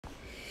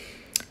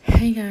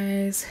Hey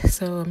guys,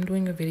 so I'm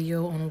doing a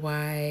video on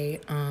why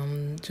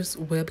just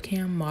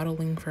webcam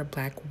modeling for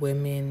black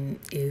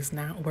women is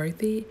not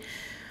worth it.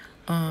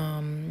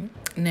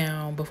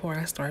 Now before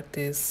I start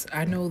this,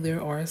 I know there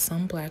are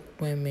some black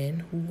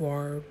women who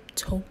are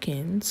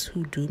tokens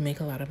who do make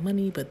a lot of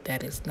money, but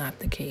that is not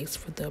the case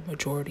for the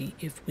majority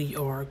if we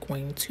are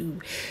going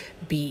to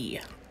be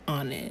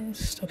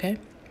honest, okay?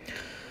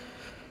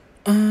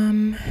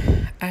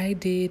 I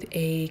did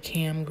a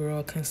cam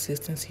girl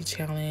consistency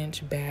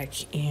challenge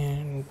back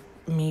in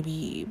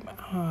maybe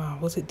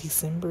was it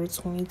December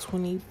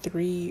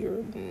 2023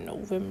 or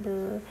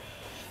November?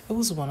 It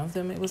was one of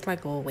them. It was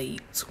like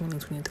late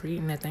 2023,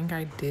 and I think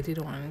I did it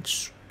on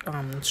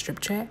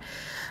Stripchat.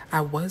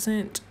 I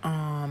wasn't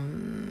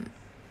I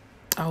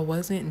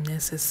wasn't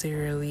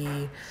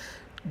necessarily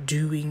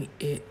doing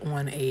it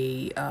on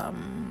a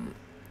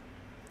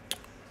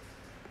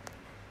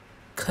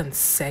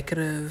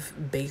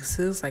consecutive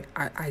basis. Like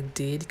I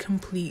did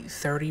complete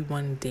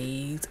 31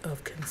 days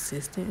of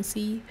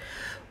consistency,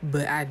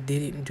 but I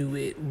didn't do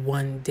it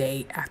one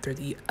day after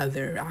the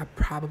other. I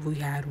probably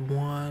had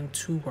 1,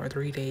 2, or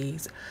 3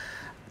 days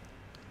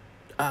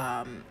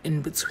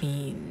in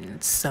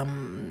between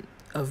some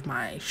of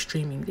my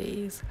streaming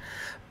days.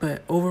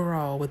 But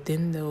overall,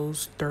 within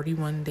those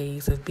 31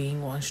 days of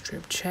being on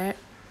Stripchat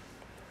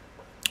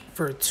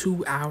for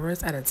 2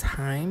 hours at a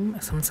time,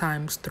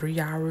 sometimes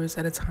 3 hours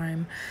at a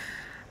time,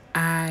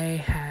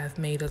 I have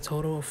made a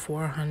total of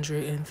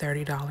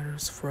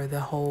 $430 for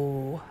the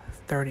whole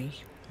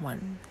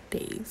 31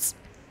 days.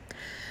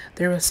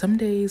 There were some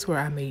days where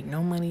I made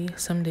no money,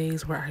 some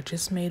days where I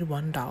just made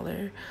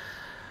 $1,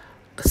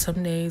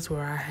 some days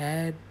where I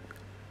had,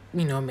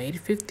 made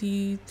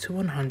 $50 to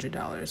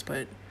 $100,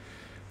 but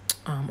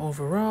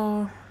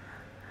overall,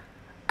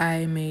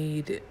 I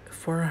made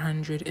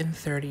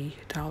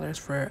 $430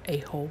 for a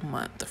whole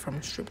month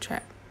from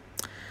Stripchat.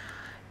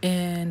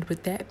 And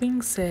with that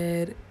being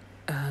said,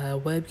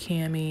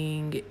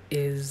 webcamming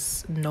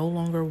is no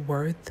longer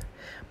worth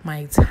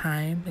my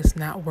time. It's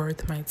not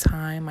worth my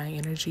time, my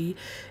energy.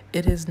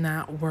 It is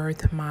not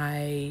worth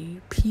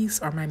my peace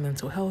or my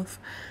mental health.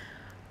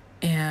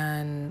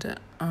 And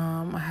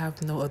I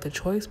have no other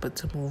choice but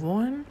to move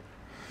on.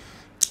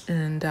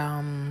 And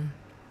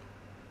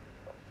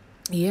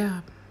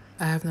yeah,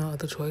 I have no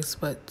other choice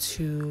but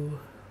to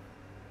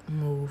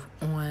move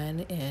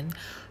on and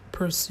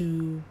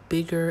pursue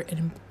bigger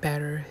and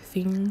better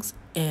things.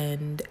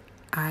 And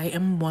I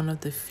am one of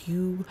the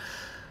few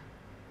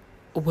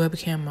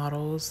webcam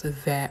models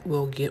that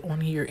will get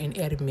on here and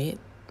admit,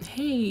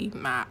 hey,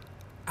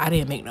 I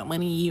didn't make no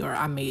money, or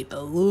I made a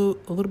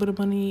little bit of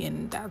money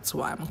and that's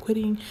why I'm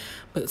quitting.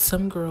 But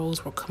some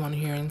girls will come on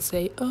here and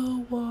say,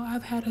 oh, well,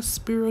 I've had a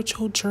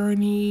spiritual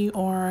journey,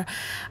 or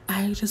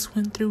I just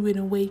went through an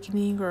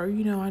awakening, or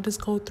I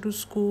just go through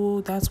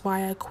school, that's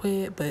why I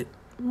quit. But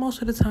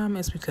most of the time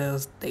it's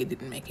because they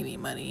didn't make any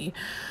money,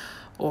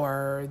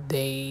 or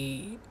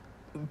they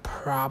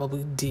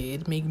probably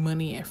did make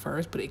money at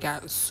first, but it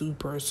got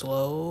super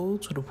slow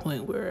to the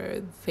point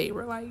where they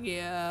were like,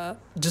 yeah,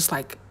 just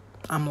like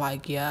I'm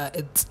like, yeah,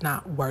 it's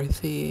not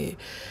worth it.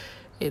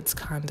 It's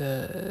kind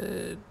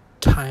of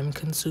time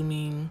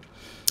consuming,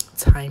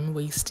 time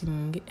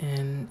wasting,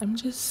 and I'm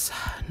just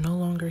no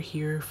longer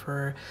here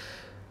for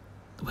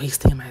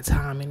wasting my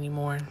time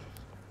anymore.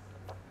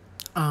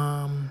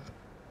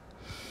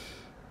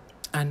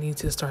 I need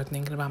to start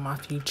thinking about my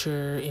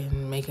future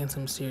and making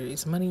some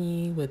serious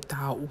money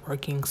without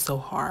working so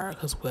hard,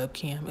 because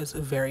webcam is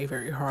very,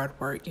 very hard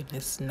work and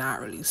it's not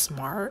really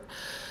smart.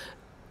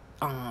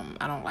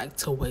 I don't like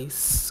to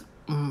waste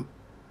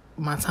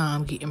my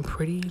time getting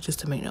pretty just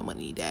to make no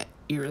money. That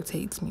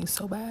irritates me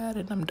so bad,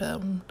 and I'm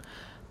done.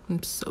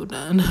 I'm so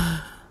done.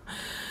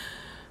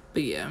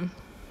 But yeah,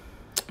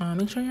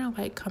 make sure y'all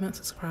like, comment,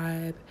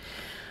 subscribe.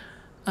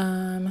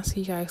 I'll see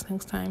you guys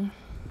next time.